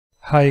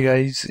Hi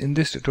guys, in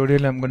this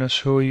tutorial I'm going to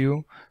show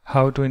you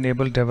how to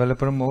enable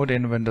developer mode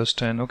in Windows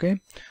 10.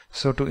 Okay,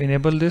 so to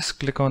enable this,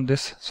 click on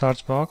this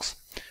search box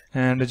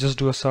and just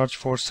do a search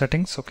for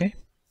settings. Okay,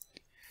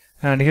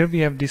 and here we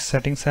have the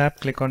settings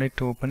app. Click on it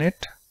to open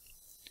it.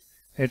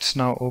 It's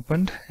now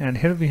opened, and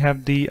here we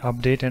have the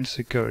update and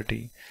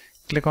security.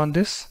 Click on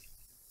this,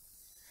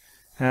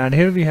 and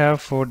here we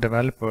have for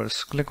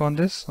developers. Click on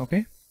this.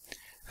 Okay,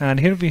 and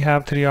here we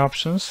have three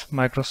options: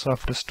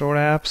 Microsoft Store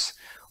apps,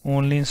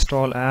 only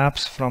install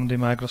apps from the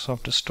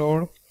Microsoft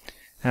Store,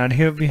 and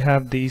here we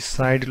have the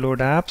side load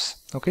apps.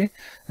 Okay,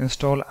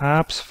 install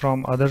apps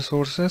from other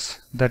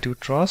sources that you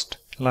trust,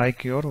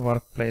 like your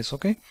workplace.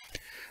 Okay,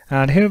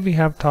 and here we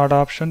have third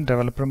option,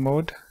 developer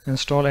mode,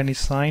 install any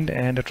signed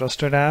and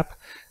trusted app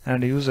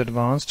and use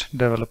advanced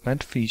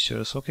development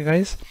features. Okay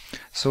guys,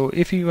 so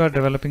if you are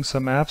developing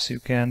some apps, you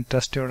can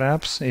test your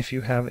apps if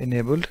you have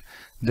enabled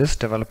this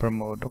developer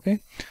mode. Okay,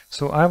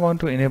 so I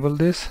want to enable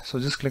this, so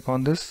just click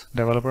on this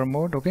developer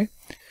mode. Okay,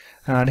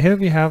 and here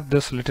we have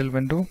this little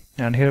window,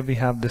 and here we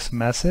have this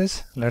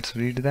message. Let's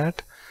read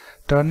that.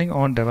 Turning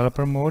on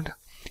developer mode,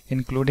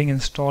 including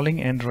installing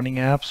and running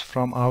apps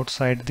from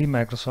outside the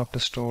Microsoft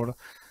Store,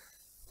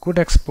 could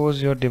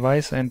expose your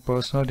device and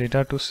personal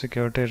data to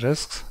security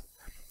risks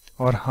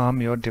or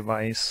harm your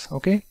device.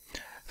 Okay,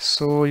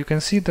 so you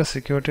can see the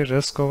security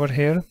risk over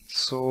here.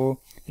 So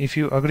if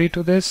you agree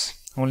to this,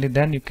 only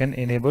then you can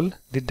enable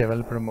the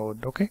developer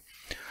mode. Okay,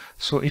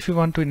 so if you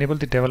want to enable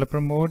the developer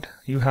mode,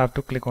 you have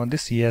to click on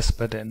this yes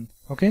button.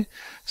 Okay,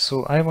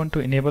 so I want to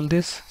enable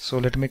this, so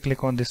let me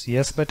click on this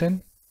yes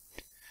button,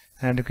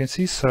 and you can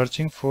see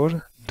searching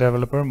for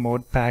developer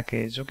mode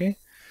package. Okay,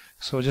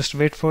 so just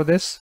wait for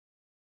this,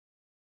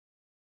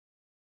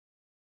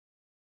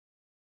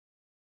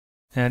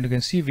 and you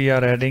can see we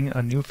are adding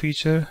a new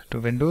feature to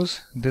Windows.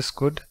 This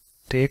could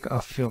take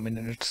a few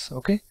minutes.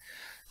 Okay,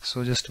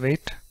 so just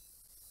wait.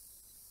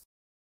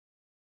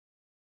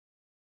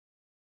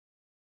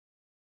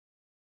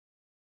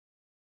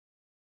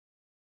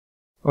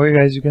 Okay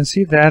guys, you can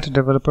see that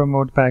developer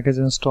mode package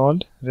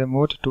installed.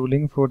 Remote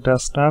tooling for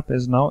desktop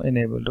is now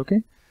enabled.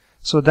 Okay,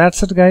 so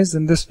that's it guys.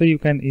 In this way you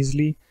can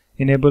easily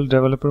enable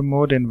developer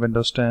mode in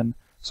Windows 10.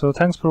 So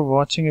thanks for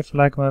watching. If you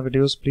like my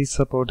videos, please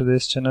support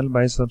this channel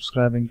by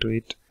subscribing to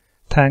it.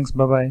 Thanks,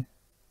 bye bye.